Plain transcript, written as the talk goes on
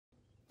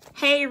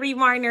Hey,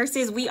 Remar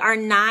nurses, we are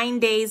 9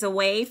 days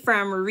away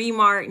from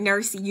Remar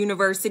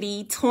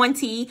University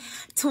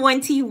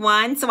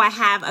 2021. So I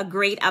have a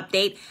great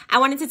update. I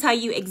wanted to tell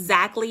you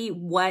exactly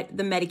what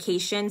the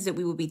medications that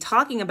we will be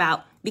talking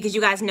about, because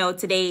you guys know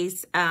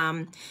today's,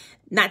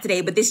 not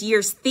today, but this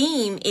year's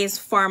theme is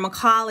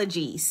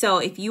pharmacology. So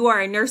if you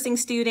are a nursing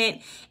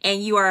student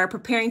and you are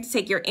preparing to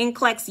take your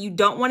NCLEX, you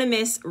don't want to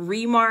miss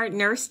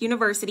Remar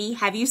University.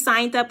 Have you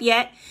signed up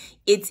yet?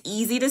 It's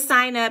easy to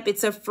sign up.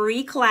 It's a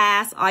free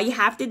class. All you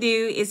have to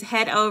do is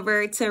head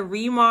over to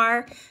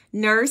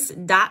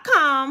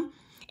remarnurse.com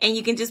and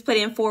you can just put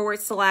in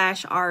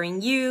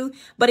 /RNU.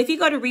 But if you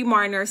go to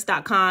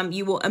remarnurse.com,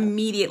 you will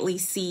immediately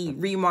see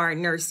Remar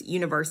Nurse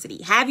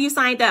University. Have you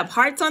signed up?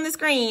 Hearts on the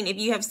screen if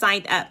you have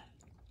signed up.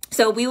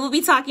 So we will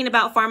be talking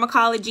about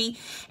pharmacology,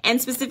 and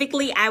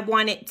specifically I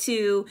wanted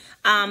to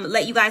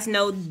let you guys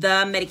know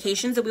the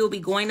medications that we will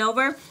be going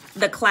over,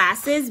 the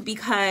classes,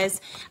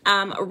 because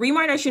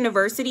Remar Nurse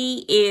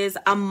University is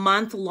a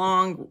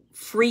month-long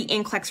free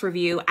NCLEX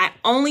review. I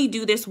only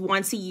do this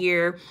once a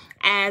year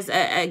as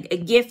a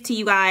gift to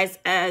you guys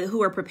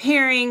who are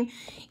preparing.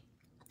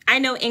 I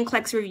know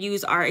NCLEX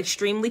reviews are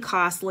extremely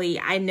costly.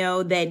 I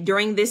know that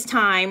during this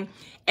time,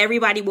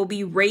 everybody will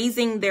be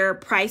raising their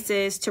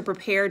prices to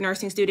prepare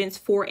nursing students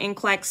for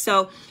NCLEX.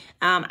 So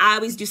I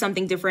always do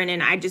something different,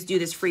 and I just do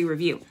this free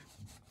review.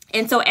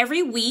 And so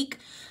every week,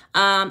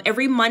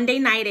 every Monday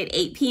night at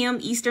 8 p.m.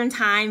 Eastern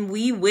time,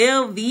 we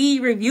will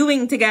be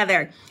reviewing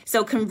together.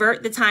 So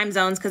convert the time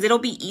zones, because it'll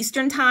be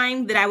Eastern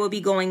time that I will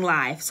be going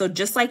live. So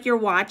just like you're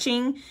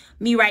watching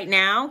me right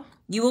now,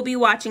 you will be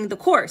watching the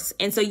course.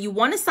 And so you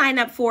want to sign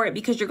up for it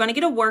because you're going to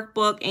get a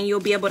workbook and you'll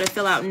be able to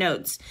fill out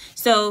notes.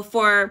 So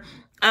for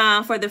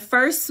the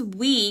first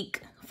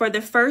week,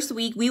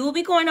 we will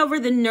be going over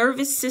the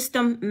nervous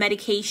system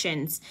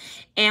medications.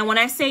 And when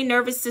I say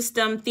nervous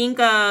system, think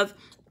of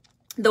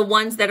the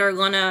ones that are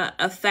going to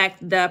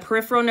affect the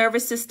peripheral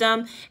nervous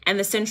system and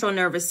the central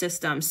nervous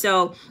system.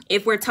 So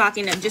if we're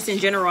talking just in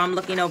general, I'm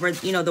looking over,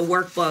 the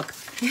workbook.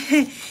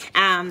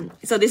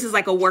 So this is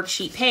like a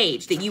worksheet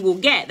page that you will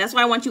get. That's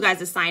why I want you guys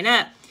to sign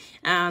up.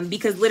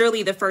 Because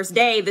literally the first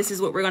day, this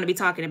is what we're going to be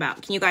talking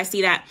about. Can you guys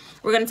see that?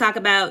 We're going to talk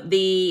about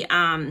the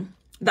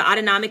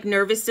autonomic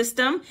nervous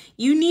system.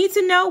 You need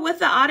to know what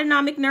the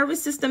autonomic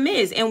nervous system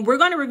is. And we're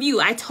going to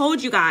review. I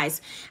told you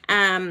guys,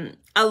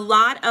 a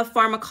lot of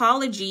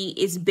pharmacology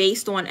is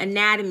based on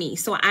anatomy.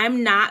 So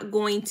I'm not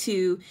going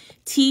to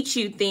teach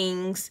you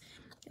things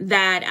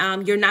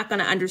that you're not going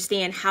to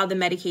understand how the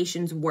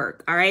medications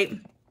work. All right.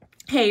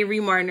 Hey,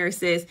 Remar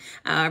nurses,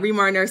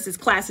 Remar nurses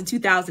class of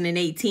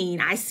 2018.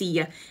 I see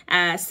you.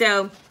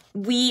 So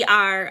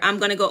I'm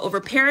going to go over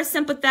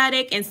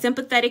parasympathetic and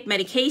sympathetic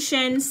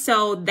medications.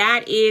 So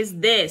that is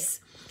the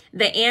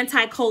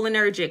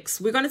anticholinergics.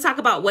 We're going to talk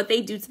about what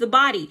they do to the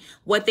body,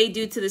 what they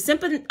do to the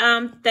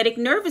sympathetic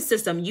nervous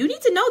system. You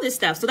need to know this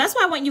stuff. So that's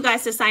why I want you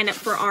guys to sign up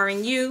for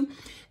RNU.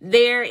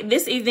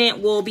 This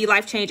event will be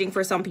life-changing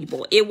for some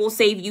people. It will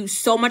save you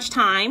so much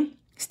time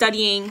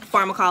studying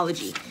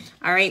pharmacology.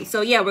 All right.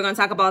 So yeah, we're going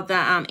to talk about the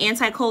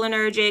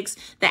anticholinergics,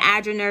 the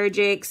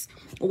adrenergics,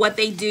 what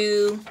they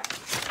do.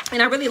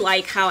 And I really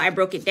like how I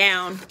broke it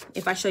down.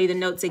 If I show you the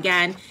notes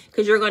again,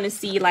 because you're going to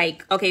see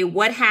like, okay,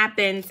 what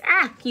happens?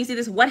 Can you see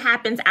this? What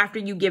happens after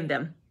you give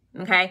them?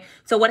 Okay.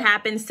 So what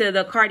happens to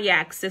the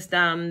cardiac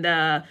system,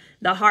 the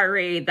heart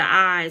rate, the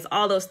eyes,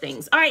 all those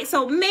things. All right.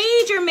 So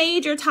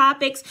major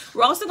topics.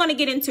 We're also going to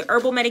get into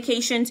herbal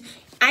medications.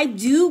 I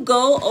do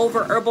go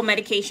over herbal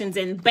medications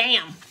in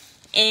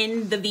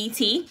the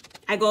VT.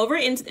 I go over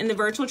it in the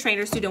virtual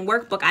trainer student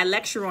workbook. I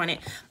lecture on it,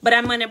 but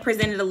I'm going to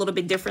present it a little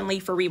bit differently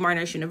for Remar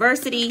Nurse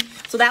University.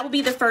 So that will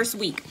be the first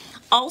week.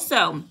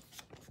 Also,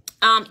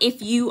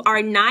 if you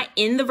are not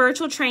in the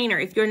virtual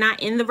trainer,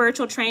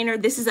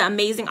 this is an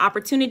amazing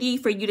opportunity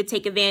for you to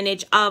take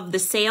advantage of the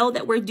sale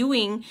that we're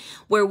doing,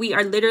 where we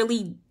are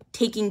literally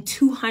taking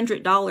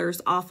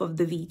 $200 off of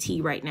the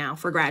VT right now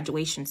for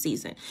graduation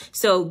season.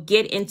 So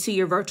get into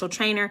your virtual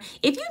trainer.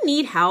 If you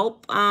need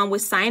help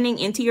with signing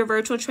into your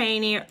virtual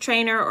trainer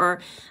or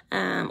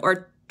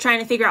trying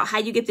to figure out how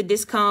you get the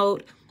disc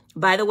code,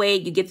 by the way,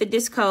 you get the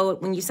disc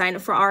code when you sign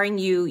up for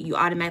RNU, you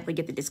automatically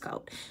get the disc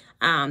code.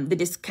 The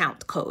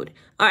discount code.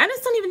 I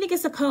just don't even think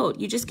it's a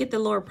code. You just get the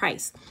lower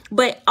price.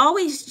 But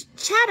always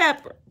chat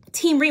up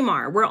Team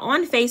Remar. We're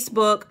on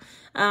Facebook.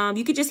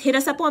 You could just hit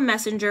us up on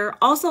Messenger.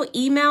 Also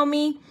email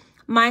me.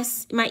 My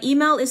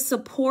email is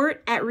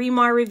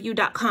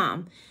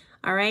support@remarreview.com.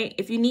 All right.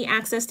 If you need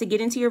access to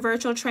get into your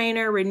virtual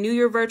trainer, renew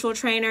your virtual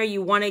trainer,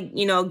 you want to,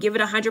 give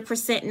it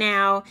 100%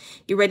 now.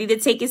 You're ready to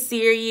take it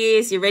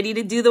serious. You're ready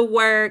to do the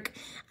work.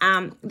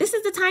 This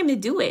is the time to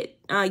do it.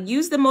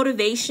 Use the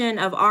motivation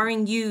of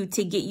RNU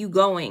to get you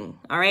going.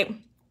 All right.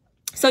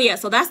 So yeah,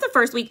 so that's the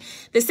first week.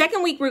 The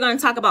second week, we're going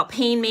to talk about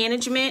pain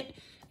management.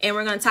 And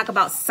we're going to talk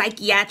about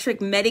psychiatric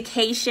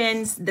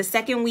medications. The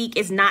second week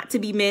is not to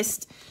be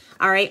missed.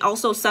 All right.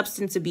 Also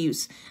substance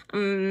abuse.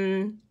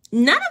 None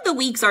of the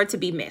weeks are to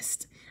be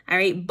missed. All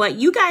right. But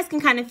you guys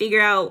can kind of figure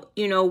out,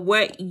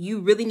 what you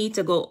really need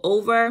to go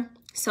over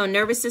So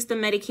nervous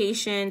system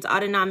medications,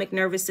 autonomic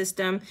nervous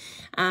system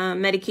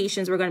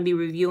medications we're going to be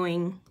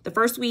reviewing the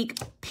first week.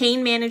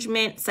 Pain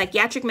management,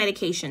 psychiatric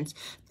medications.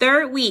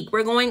 Third week,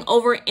 we're going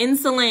over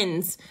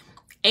insulins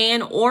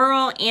and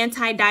oral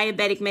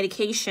anti-diabetic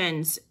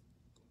medications.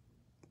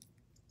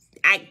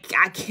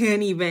 I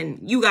can't even,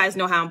 you guys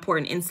know how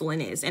important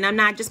insulin is. And I'm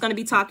not just going to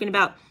be talking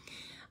about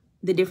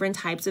the different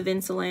types of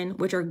insulin,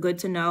 which are good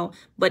to know,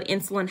 but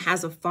insulin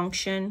has a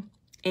function.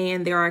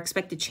 And there are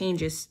expected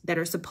changes that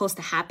are supposed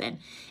to happen.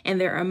 And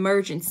there are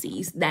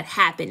emergencies that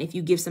happen if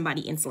you give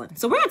somebody insulin.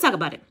 So we're going to talk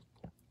about it.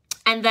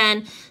 And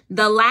then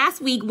the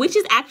last week, which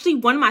is actually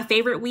one of my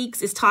favorite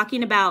weeks, is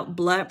talking about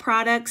blood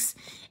products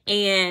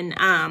and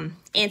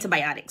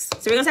antibiotics.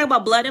 So we're going to talk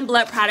about blood and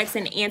blood products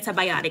and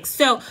antibiotics.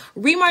 So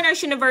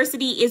Remar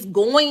University is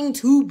going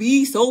to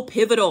be so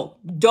pivotal.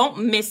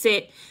 Don't miss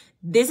it.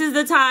 This is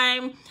the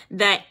time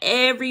that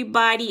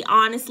everybody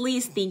honestly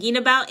is thinking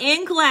about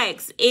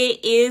NCLEX.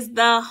 It is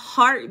the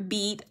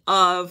heartbeat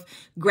of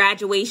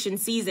graduation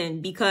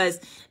season because,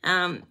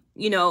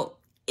 you know,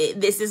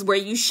 this is where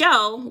you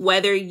show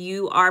whether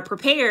you are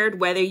prepared,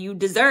 whether you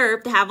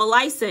deserve to have a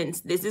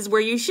license. This is where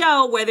you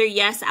show whether,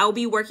 yes, I'll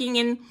be working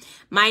in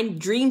my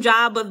dream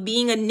job of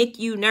being a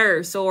NICU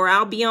nurse or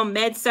I'll be on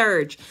med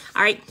surg.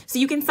 All right. So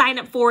you can sign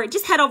up for it.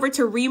 Just head over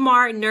to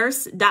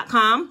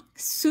remarnurse.com.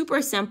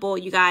 Super simple,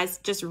 you guys.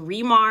 Just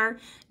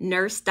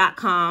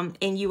remarnurse.com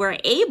and you are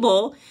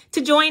able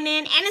to join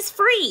in, and it's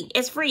free.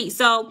 It's free.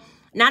 So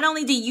not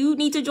only do you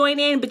need to join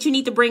in, but you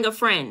need to bring a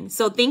friend.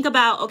 So think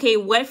about, okay,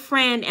 what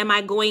friend am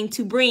I going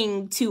to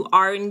bring to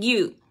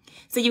RNU?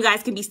 So you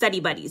guys can be study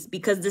buddies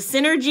because the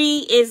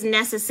synergy is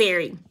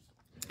necessary.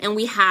 And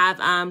we have,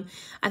 I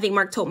think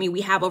Mark told me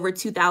we have over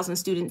 2,000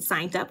 students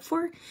signed up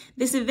for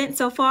this event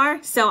so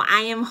far. So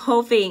I am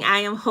hoping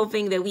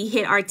that we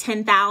hit our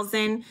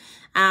 10,000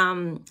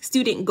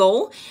 student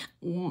goal.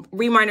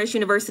 Remar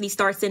University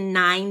starts in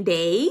 9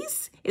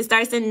 days. It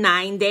starts in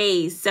 9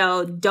 days.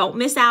 So don't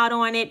miss out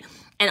on it.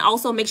 And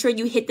also make sure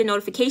you hit the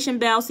notification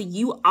bell so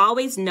you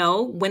always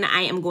know when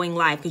I am going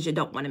live because you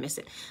don't want to miss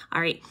it. All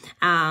right.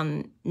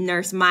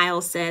 Nurse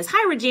Miles says,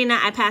 hi, Regina.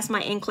 I passed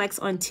my NCLEX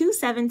on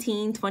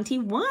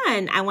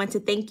 2/17/21. I want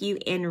to thank you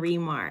in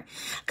Remar.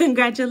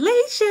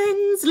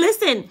 Congratulations.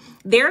 Listen,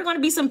 there are going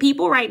to be some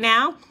people right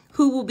now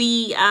who will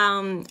be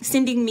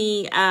sending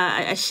me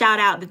a shout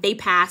out that they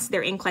passed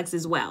their NCLEX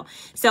as well.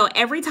 So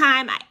every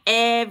time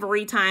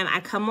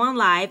I come on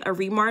live, a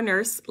Remar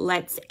nurse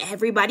lets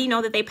everybody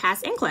know that they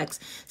passed NCLEX.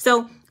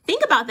 So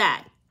think about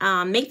that.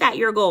 Make that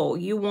your goal.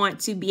 You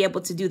want to be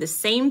able to do the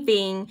same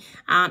thing.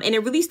 And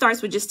it really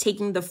starts with just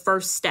taking the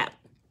first step.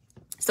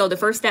 So the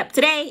first step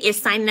today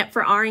is signing up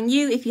for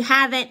RNU if you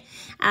haven't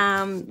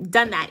done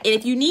that. And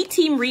if you need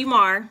Team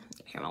Remar,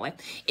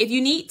 if you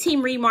need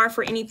Team Remar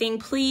for anything,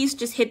 please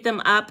just hit them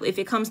up if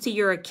it comes to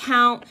your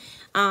account.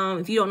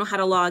 If you don't know how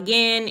to log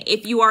in,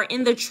 if you are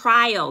in the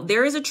trial,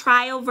 there is a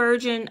trial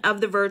version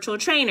of the virtual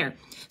trainer.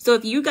 So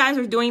if you guys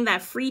are doing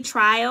that free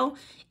trial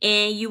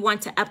and you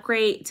want to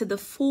upgrade to the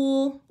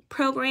full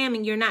program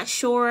and you're not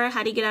sure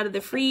how to get out of the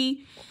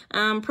free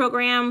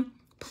program,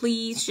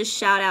 please just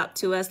shout out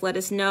to us. Let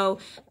us know.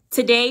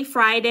 Today,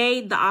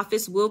 Friday, the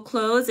office will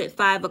close at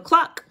 5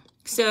 o'clock.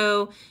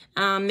 So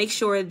make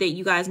sure that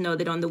you guys know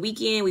that on the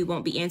weekend, we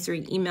won't be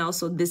answering emails.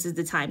 So this is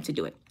the time to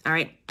do it. All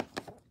right.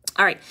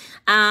 All right.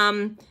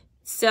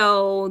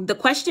 So the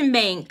question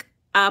bank,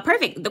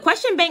 perfect. The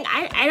question bank,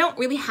 I don't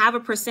really have a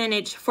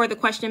percentage for the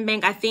question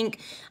bank. I think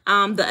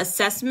the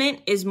assessment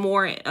is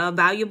more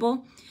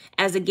valuable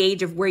as a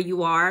gauge of where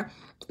you are.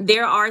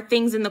 There are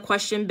things in the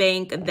question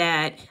bank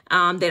that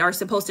are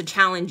supposed to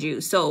challenge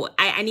you. So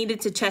I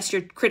needed to test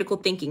your critical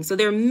thinking. So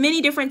there are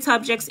many different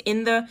subjects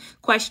in the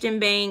question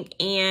bank.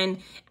 And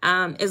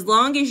as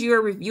long as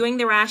you're reviewing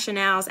the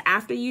rationales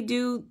after you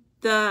do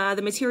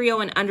the material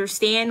and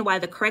understand why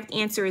the correct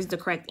answer is the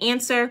correct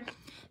answer,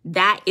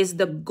 that is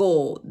the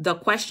goal. The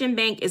question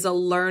bank is a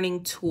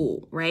learning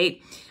tool,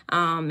 right?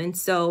 And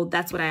so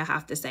that's what I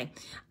have to say.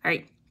 All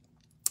right.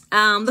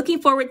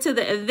 Looking forward to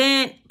the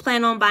event.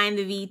 Plan on buying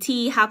the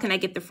VT. How can I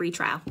get the free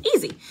trial?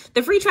 Easy.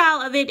 The free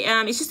trial of it,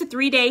 it's just a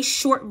 3-day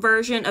short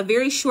version, a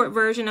very short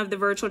version of the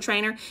virtual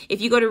trainer. If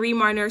you go to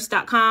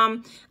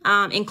remarnurse.com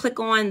and click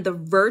on the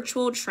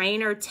virtual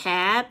trainer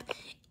tab,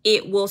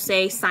 it will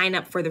say sign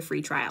up for the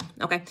free trial.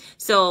 Okay.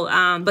 So,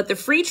 but the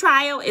free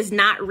trial is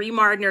not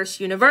Remar Nurse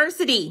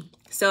University.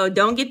 So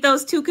don't get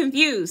those two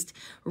confused.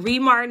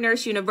 Remar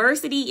Nurse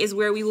University is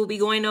where we will be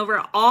going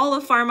over all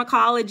of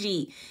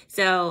pharmacology.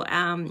 So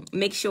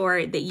make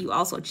sure that you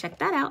also check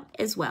that out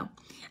as well.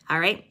 All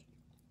right.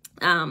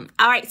 All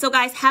right. So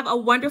guys, have a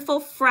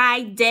wonderful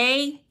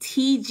Friday.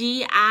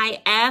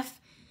 TGIF.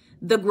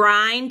 The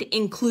grind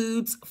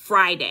includes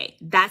Friday.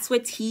 That's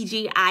what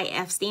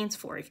TGIF stands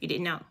for, if you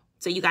didn't know.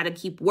 So you got to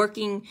keep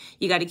working.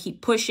 You got to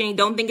keep pushing.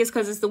 Don't think it's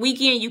because it's the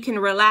weekend. You can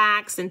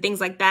relax and things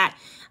like that.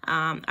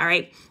 All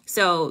right.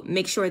 So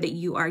make sure that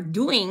you are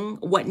doing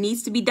what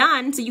needs to be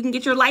done so you can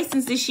get your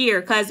license this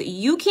year, because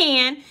you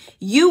can,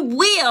 you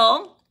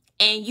will,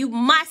 and you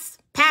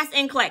must Pass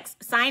NCLEX.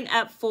 Sign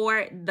up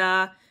for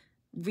the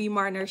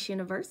Remar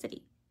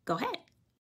University. Go ahead.